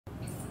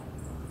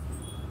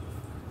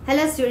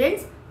Hello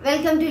students,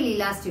 welcome to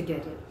LEELA'S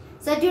tutorial.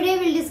 So today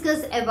we will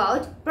discuss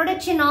about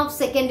production of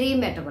secondary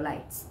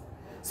metabolites.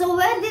 So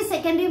where these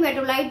secondary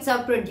metabolites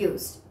are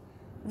produced?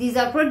 These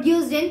are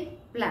produced in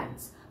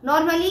plants.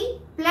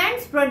 Normally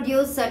plants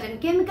produce certain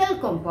chemical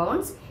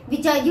compounds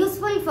which are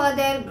useful for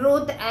their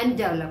growth and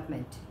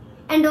development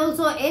and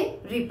also in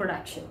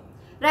reproduction.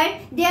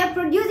 Right? They are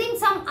producing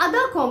some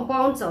other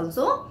compounds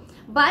also,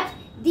 but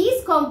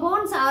these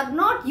compounds are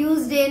not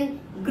used in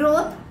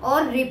growth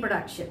or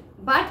reproduction.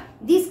 But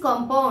these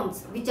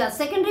compounds, which are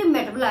secondary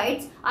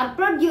metabolites, are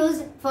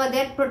produced for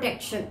their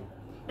protection,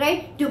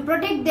 right? To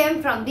protect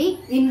them from the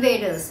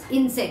invaders,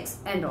 insects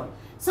and all.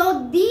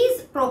 So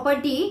these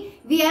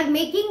property, we are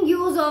making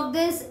use of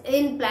this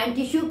in plant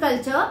tissue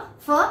culture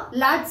for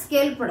large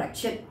scale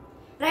production,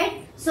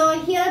 right? So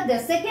here the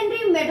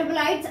secondary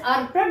metabolites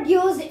are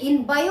produced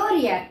in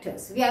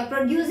bioreactors. We are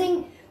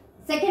producing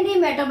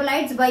secondary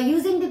metabolites by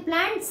using the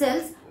plant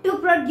cells to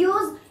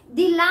produce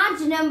the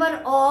large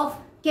number of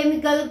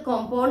chemical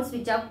compounds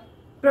which are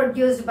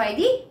produced by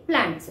the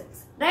plant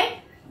cells, right?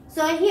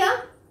 So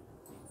here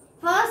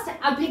first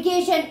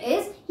application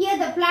is, here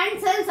the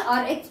plant cells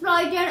are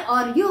exploited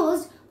or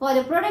used for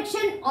the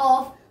production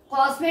of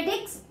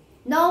cosmetics,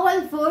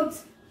 novel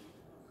foods,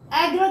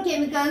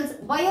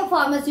 agrochemicals,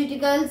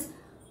 biopharmaceuticals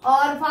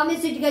or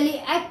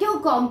pharmaceutically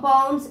active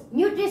compounds,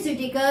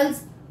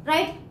 nutraceuticals,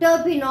 right?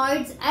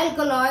 Terpenoids,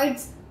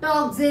 alkaloids,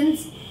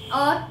 toxins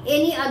or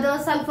any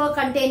other sulfur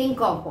containing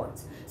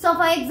compounds. So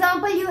for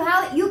example, you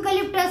have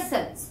eucalyptus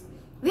cells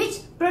which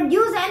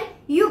produce an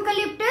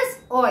eucalyptus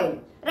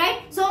oil,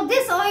 right? So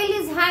this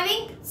oil is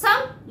having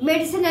some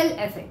medicinal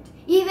effect.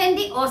 Even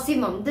the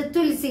osmum, the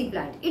tulsi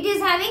plant, it is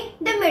having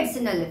the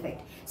medicinal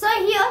effect. So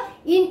here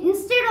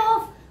instead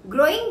of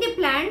growing the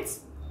plants,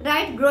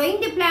 right,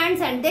 growing the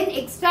plants and then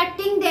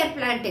extracting their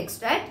plant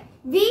extract,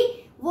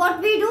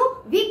 what we do,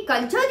 we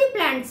culture the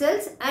plant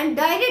cells and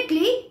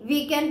directly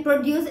we can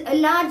produce a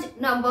large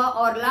number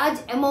or large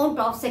amount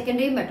of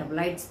secondary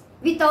metabolites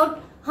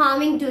without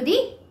harming to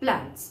the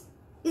plants.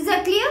 Is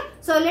that clear?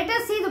 So let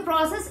us see the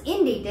process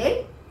in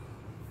detail.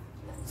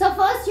 So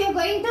first you are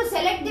going to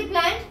select the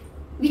plant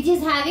which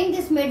is having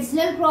these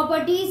medicinal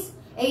properties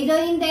either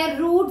in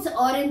their roots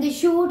or in the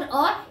shoot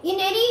or in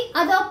any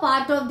other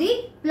part of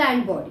the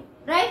plant body,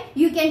 right?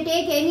 You can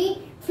take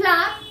any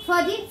flower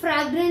for the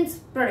fragrance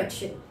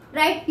production.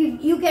 Right,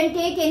 you can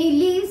take any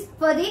leaves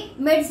for the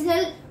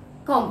medicinal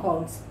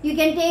compounds. You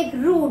can take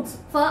roots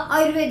for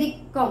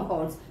Ayurvedic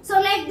compounds. So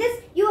like this,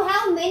 you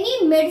have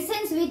many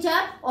medicines which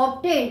are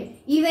obtained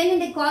even in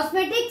the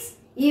cosmetics,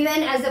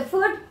 even as a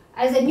food,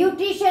 as a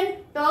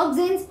nutrition,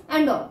 toxins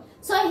and all.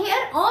 So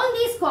here all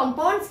these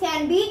compounds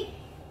can be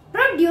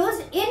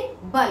produced in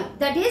bulk,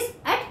 that is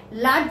at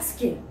large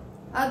scale.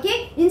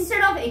 Okay,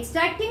 instead of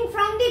extracting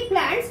from the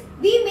plants,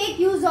 we make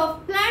use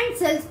of plant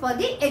cells for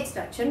the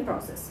extraction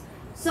process.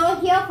 So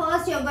here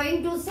first you are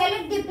going to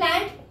select the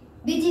plant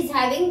which is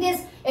having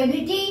this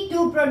ability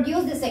to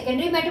produce the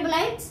secondary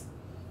metabolites.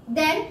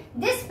 Then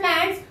this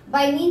plants,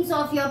 by means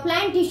of your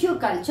plant tissue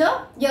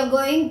culture, you are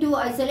going to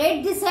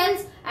isolate the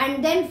cells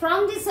and then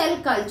from the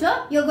cell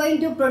culture you are going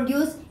to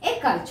produce a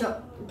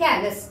culture,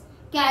 callus.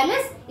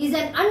 Callus is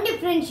an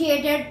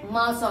undifferentiated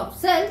mass of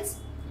cells,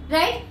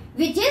 right,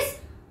 which is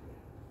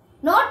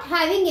not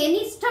having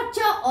any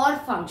structure or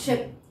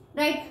function.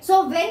 Right.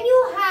 So when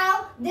you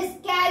have this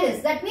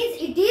callus, that means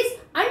it is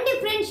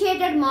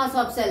undifferentiated mass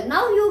of cell.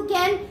 Now you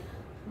can,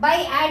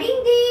 by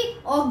adding the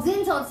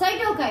auxins or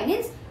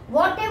cytokinins,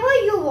 whatever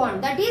you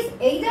want, that is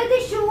either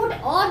the shoot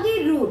or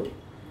the root,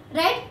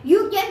 right,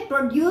 you can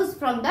produce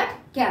from that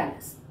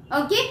callus.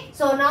 Okay.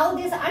 So now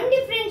this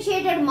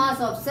undifferentiated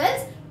mass of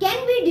cells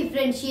can be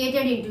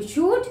differentiated into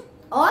shoot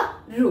or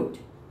root,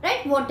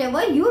 right,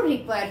 whatever you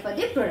require for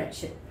the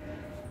production.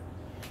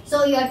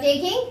 So you are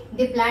taking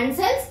the plant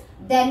cells,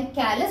 then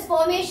callus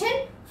formation.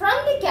 From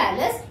the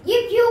callus,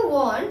 if you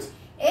want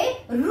a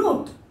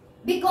root,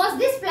 because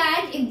this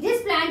plant, if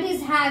this plant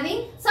is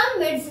having some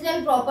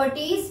medicinal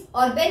properties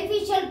or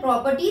beneficial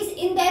properties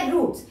in their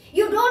roots,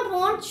 you don't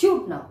want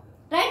shoot now,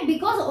 right,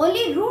 because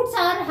only roots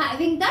are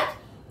having that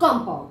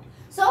compound.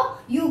 So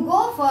you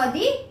go for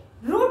the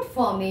root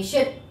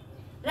formation,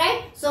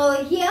 right.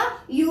 So here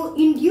you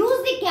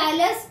induce the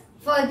callus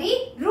for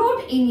the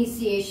root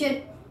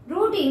initiation.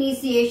 Root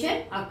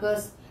initiation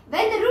occurs.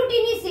 When the root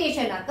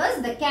initiation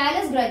occurs, the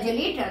callus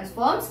gradually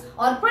transforms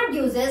or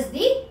produces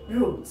the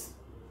roots.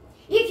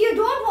 If you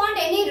don't want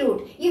any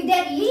root, if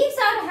their leaves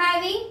are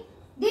having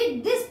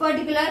this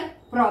particular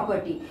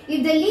property,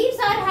 if the leaves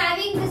are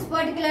having this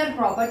particular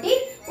property,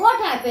 what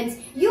happens?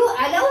 You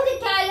allow the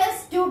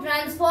callus to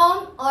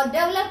transform or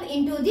develop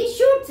into the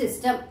shoot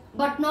system,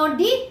 but not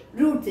the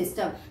root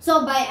system.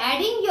 So by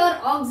adding your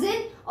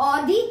auxin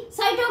or the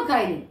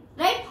cytokinin,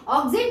 right?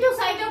 Auxin to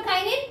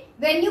cytokinin,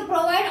 when you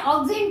provide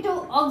auxin to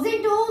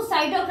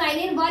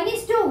cytokinin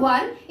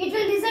 1:1, it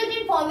will result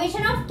in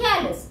formation of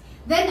callus.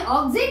 When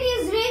auxin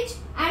is rich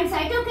and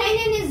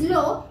cytokinin is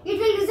low, it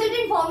will result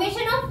in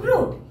formation of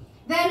root.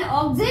 When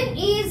auxin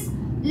is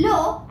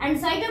low and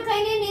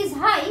cytokinin is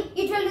high,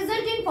 it will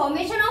result in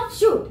formation of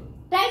shoot,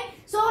 right?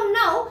 So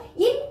now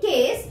in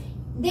case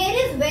there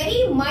is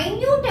very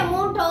minute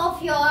amount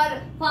of your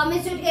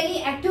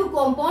pharmaceutically active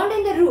compound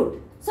in the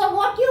root. So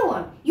what you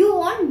want? You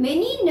want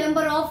many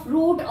number of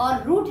root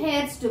or root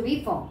hairs to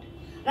be formed,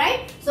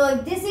 right? So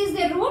if this is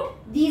the root,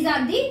 these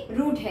are the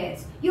root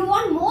hairs. You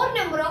want more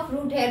number of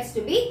root hairs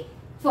to be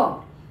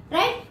formed,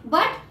 right?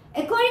 But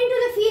according to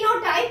the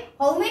phenotype,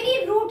 how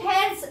many root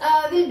hairs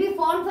will be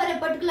formed for a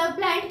particular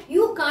plant,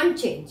 you can't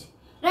change,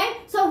 right?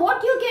 So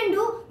what you can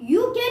do,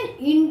 you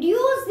can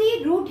induce the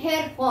root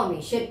hair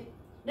formation,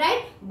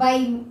 right, by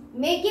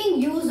making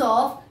use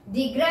of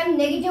the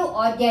gram-negative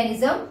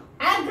organism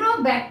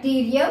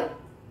Agrobacterium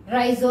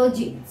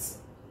rhizogenes,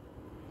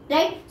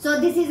 right? So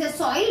this is a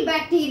soil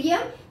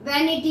bacterium.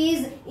 When it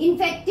is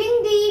infecting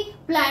the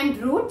plant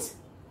roots,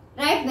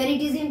 right, when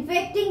it is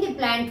infecting the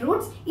plant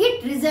roots,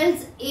 it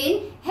results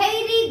in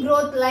hairy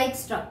growth like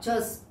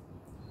structures,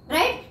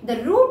 right?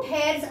 The root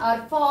hairs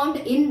are formed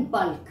in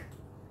bulk,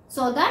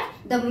 so that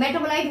the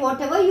metabolite,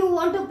 whatever you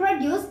want to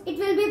produce, it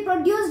will be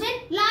produced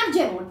in large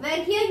amount,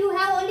 where here you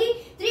have only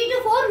 3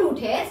 to 4 root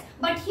hairs,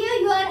 but here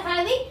you are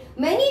having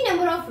many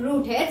number of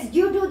root hairs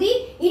due to the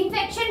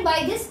infection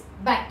by this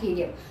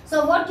bacterium.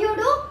 So what you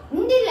do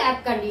in the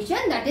lab condition,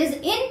 that is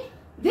in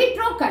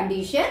vitro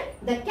condition,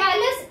 the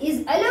callus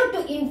is allowed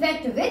to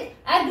infect with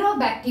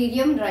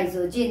Agrobacterium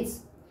rhizogenes.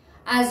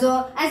 As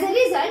a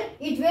result,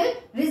 it will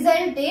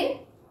result in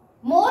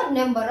more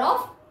number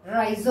of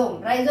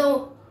rhizome.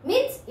 Rhizome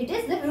means it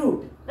is the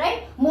root,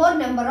 right? More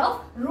number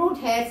of root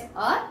hairs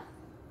are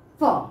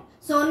formed.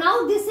 So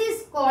now this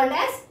is called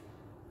as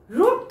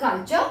root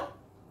culture.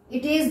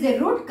 It is the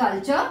root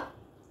culture,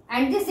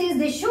 and this is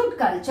the shoot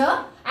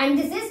culture, and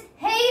this is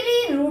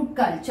hairy root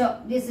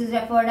culture. This is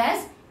referred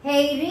as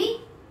hairy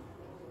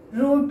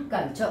root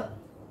culture,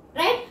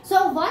 right?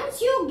 So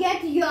once you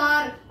get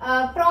your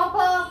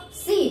proper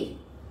seed,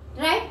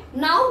 right,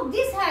 now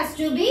this has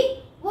to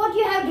be, what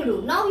you have to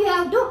do? Now you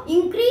have to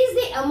increase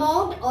the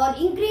amount or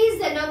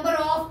increase the number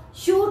of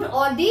shoot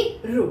or the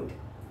root.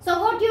 So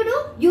what you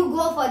do? You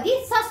go for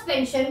the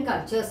suspension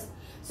cultures.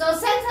 So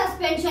cell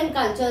suspension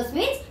cultures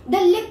means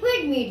the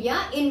liquid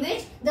media in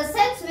which the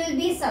cells will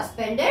be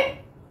suspended,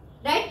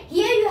 right?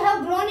 Here you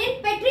have grown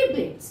in Petri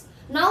plates.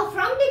 Now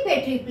from the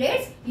Petri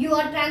plates, you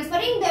are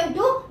transferring them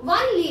to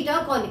 1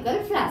 liter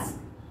conical flask,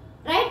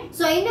 right?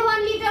 So in the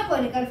 1 liter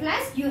conical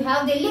flask, you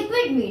have the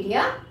liquid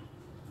media.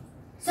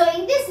 So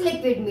in this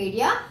liquid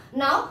media,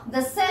 now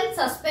the cell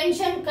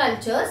suspension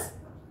cultures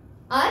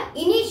are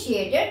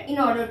initiated in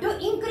order to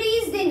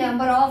increase the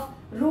number of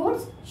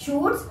roots,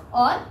 shoots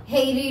or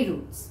hairy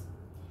roots,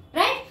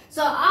 right?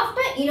 So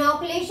after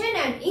inoculation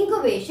and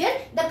incubation,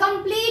 the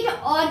complete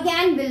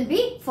organ will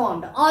be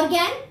formed.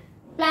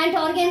 Plant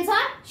organs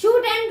are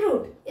shoot and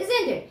root,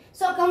 isn't it?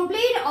 So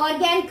complete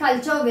organ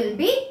culture will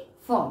be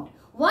formed.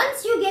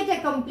 Once you get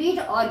a complete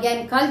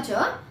organ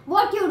culture,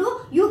 what you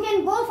do? You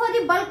can go for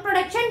the bulk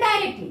production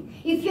directly.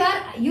 If you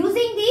are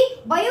using the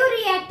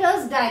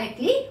bioreactors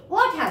directly,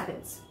 what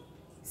happens?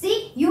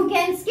 See, you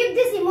can skip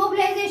this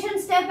immobilization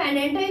step and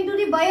enter into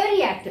the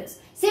bioreactors.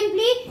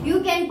 Simply,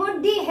 you can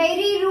put the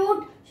hairy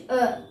root,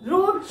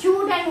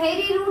 shoot and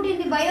hairy root in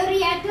the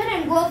bioreactor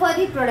and go for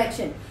the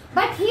production.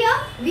 But here,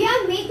 we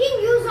are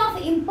making use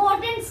of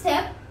important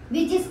step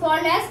which is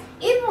called as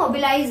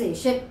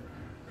immobilization.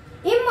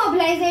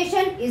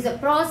 Immobilization is a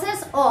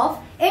process of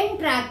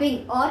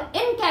entrapping or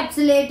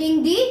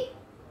encapsulating the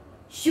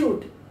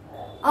shoot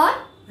or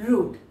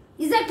root.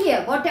 Is that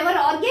clear? Whatever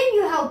organ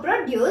you have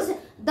produced,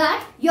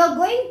 that you are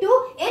going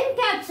to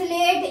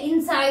encapsulate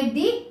inside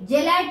the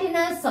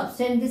gelatinous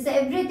substance. This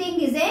everything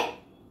is a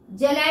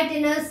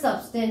gelatinous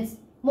substance.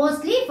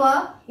 Mostly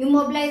for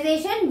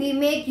immobilization, we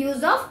make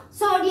use of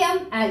sodium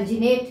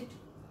alginate.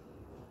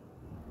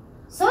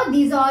 So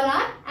these all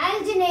are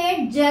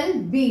alginate gel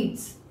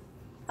beads.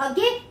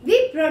 Okay,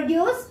 we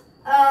produce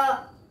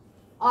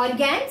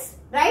organs,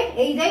 right?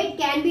 Either it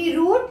can be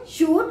root,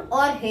 shoot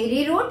or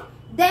hairy root.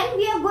 Then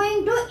we are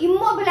going to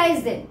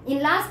immobilize them. In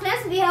last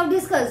class, we have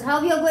discussed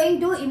how we are going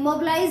to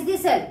immobilize the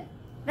cell,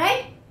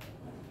 right?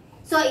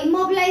 So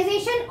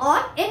immobilization or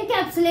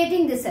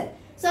encapsulating the cell.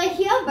 So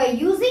here, by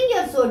using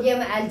your sodium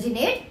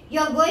alginate,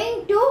 you are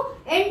going to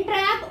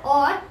entrap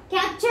or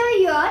capture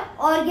your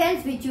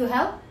organs which you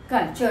have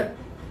cultured,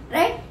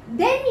 right?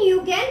 Then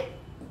you can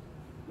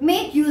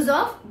make use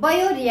of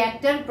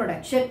bioreactor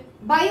production.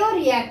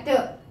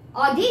 Bioreactor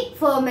or the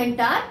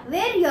fermenter,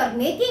 where you are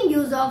making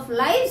use of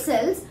live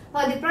cells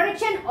for the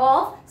production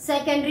of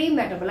secondary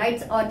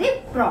metabolites or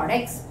the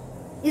products.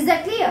 Is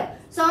that clear?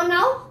 So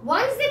now,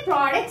 once the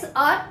products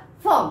are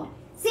formed,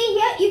 see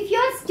here, if you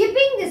are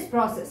skipping this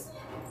process,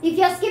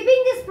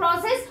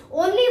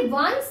 only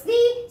once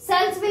the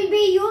cells will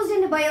be used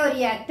in the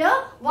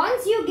bioreactor,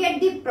 once you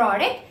get the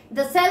product,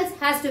 the cells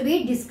has to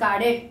be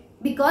discarded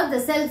because the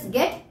cells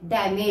get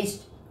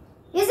damaged,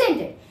 isn't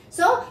it?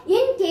 So,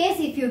 in case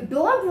if you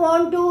don't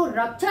want to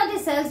rupture the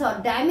cells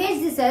or damage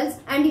the cells,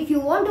 and if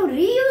you want to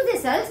reuse the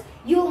cells,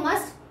 you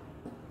must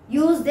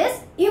use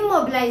this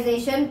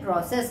immobilization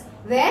process,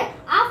 where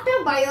after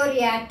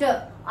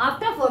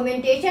after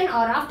fermentation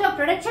or after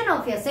production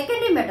of your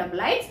secondary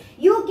metabolites,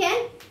 you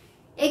can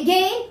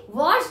again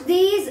wash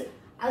these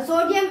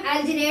sodium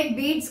alginate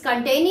beads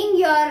containing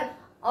your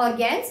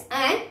organs,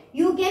 and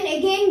you can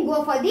again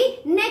go for the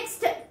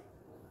next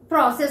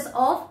process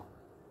of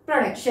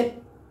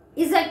production.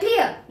 Is that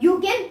clear? You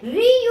can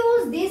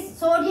reuse these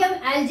sodium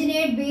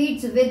alginate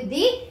beads with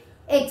the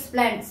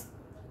explants.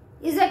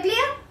 Is that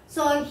clear?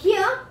 So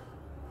here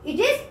it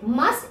is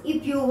must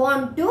if you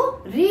want to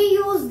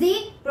reuse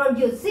the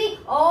produce. See,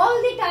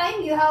 all the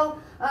time you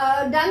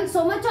have done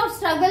so much of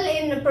struggle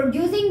in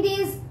producing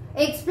these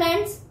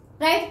explants,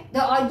 right?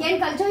 The organ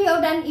culture you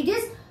have done, it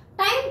is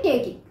time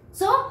taking.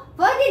 So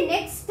for the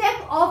next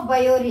step of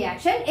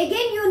bioreaction,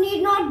 again you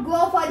need not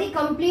go for the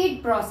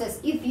complete process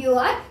if you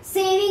are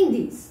saving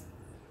these,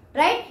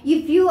 right?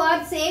 If you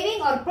are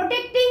saving or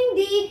protecting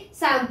the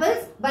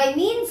samples by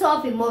means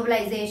of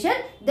immobilization,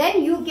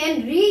 then you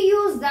can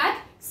reuse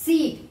that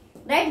seed,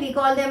 right? We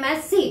call them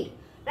as seed,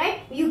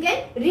 right? You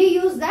can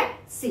reuse that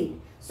seed.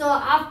 So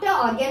after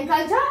organ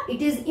culture, it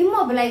is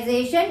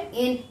immobilization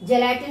in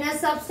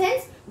gelatinous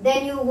substance.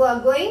 Then you are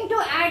going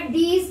to add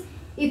these.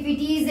 If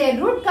it is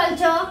a root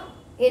culture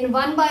in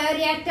one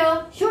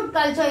bioreactor, shoot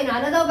culture in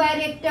another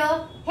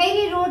bioreactor,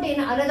 hairy root in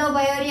another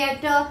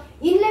bioreactor,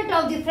 inlet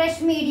of the fresh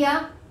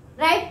media,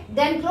 right?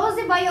 Then close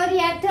the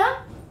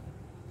bioreactor,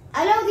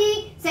 allow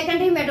the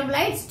secondary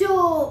metabolites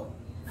to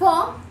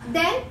form.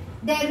 Then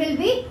there will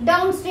be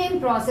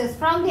downstream process.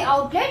 From the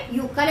outlet,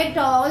 you collect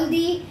all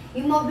the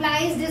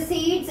immobilized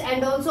seeds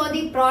and also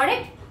the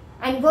product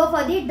and go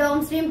for the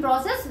downstream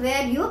process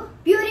where you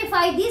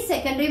purify the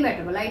secondary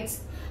metabolites.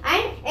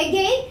 And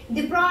again,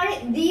 the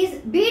product, these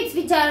beads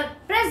which are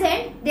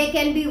present, they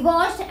can be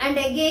washed and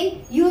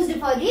again used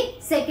for the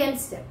second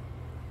step.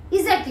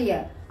 Is that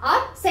clear?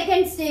 Or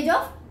second stage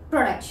of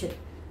production.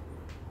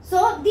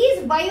 So these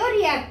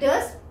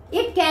bioreactors,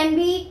 it can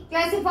be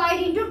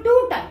classified into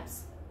two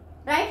types,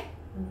 right?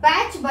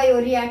 Batch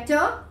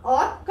bioreactor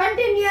or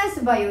continuous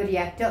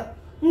bioreactor.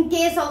 In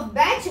case of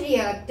batch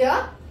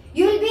reactor,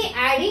 you will be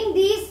adding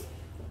these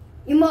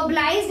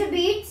immobilized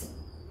beads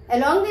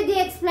along with the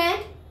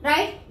explant,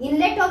 right?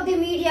 Inlet of the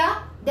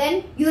media,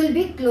 then you will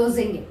be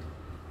closing it,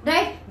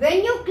 right?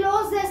 When you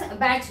close this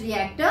batch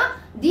reactor,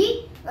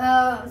 the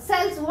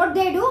cells, what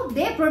they do,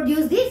 they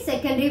produce the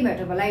secondary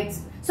metabolites.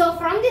 So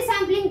from the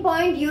sampling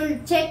point, you will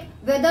check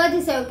whether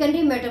the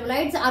secondary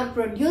metabolites are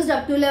produced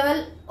up to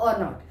level or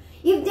not.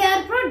 If they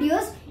are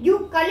produced,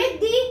 you collect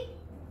the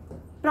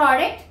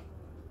product,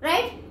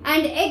 right?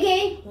 And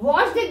again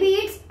wash the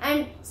beads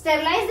and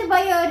sterilize the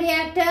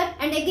bioreactor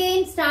and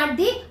again start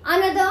the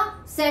another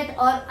set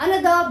or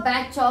another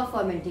batch of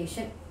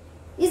fermentation.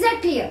 Is that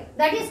clear?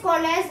 That is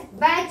called as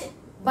batch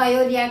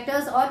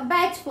bioreactors or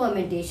batch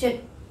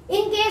fermentation.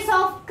 In case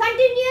of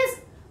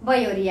continuous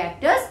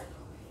bioreactors,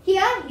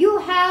 here you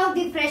have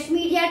the fresh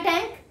media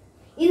tank.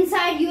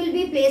 Inside you will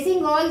be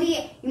placing all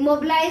the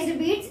immobilized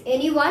beads,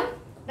 any one,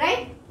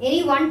 right?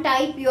 Any one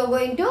type you are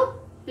going to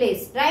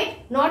place,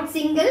 right? Not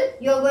single,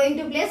 you are going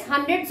to place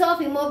hundreds of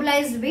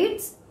immobilized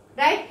beads,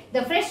 right?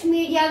 The fresh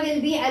media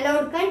will be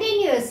allowed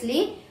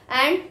continuously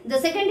and the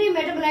secondary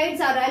metabolites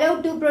are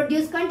allowed to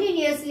produce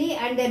continuously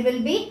and there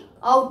will be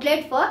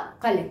outlet for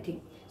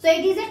collecting. So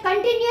it is a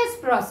continuous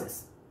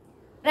process,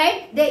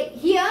 right?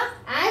 Here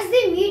as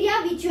the media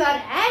which you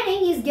are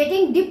adding is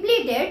getting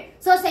depleted,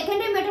 so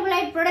secondary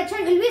metabolite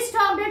production will be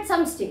stopped at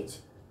some stage,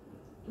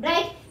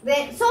 right?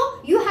 So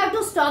you have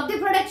to stop the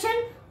production,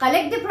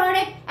 collect the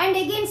product and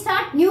again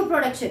start new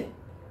production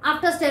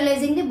after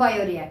sterilizing the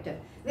bioreactor.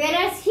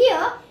 Whereas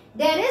here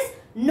there is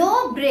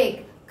no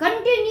break,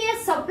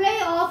 continuous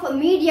supply of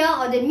media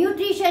or the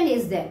nutrition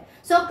is there.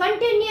 So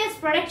continuous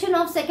production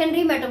of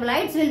secondary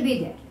metabolites will be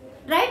there,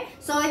 right?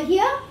 So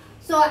here,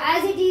 so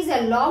as it is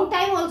a long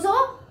time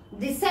also,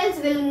 the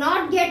cells will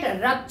not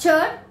get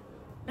ruptured,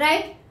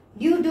 right?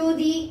 Due to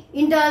the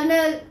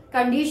internal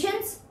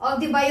conditions of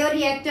the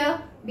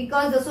bioreactor,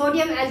 because the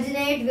sodium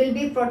alginate will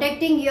be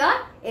protecting your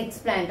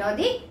explant or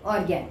the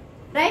organ,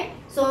 right?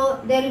 So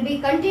there will be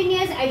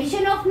continuous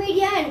addition of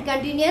media and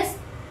continuous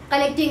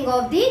collecting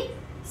of the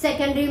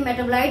secondary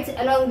metabolites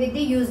along with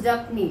the used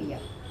up media,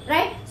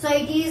 right? So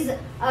it is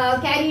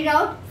carried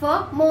out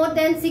for more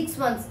than 6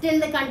 months till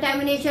the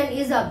contamination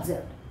is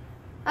observed.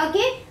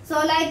 Okay, so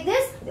like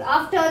this,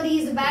 after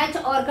these batch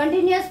or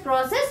continuous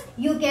process,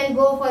 you can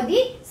go for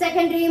the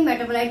secondary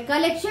metabolite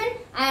collection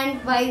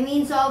and by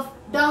means of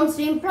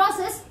downstream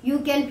process, you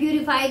can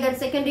purify that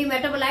secondary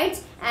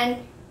metabolites and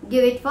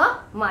give it for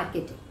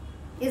marketing.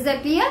 Is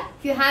that clear?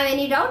 If you have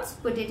any doubts,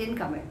 put it in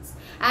comments.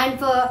 And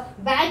for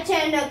batch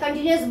and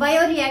continuous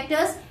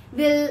bioreactors,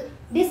 we'll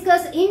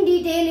discuss in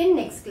detail in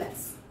next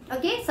class.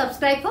 Okay,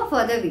 subscribe for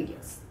further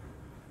videos.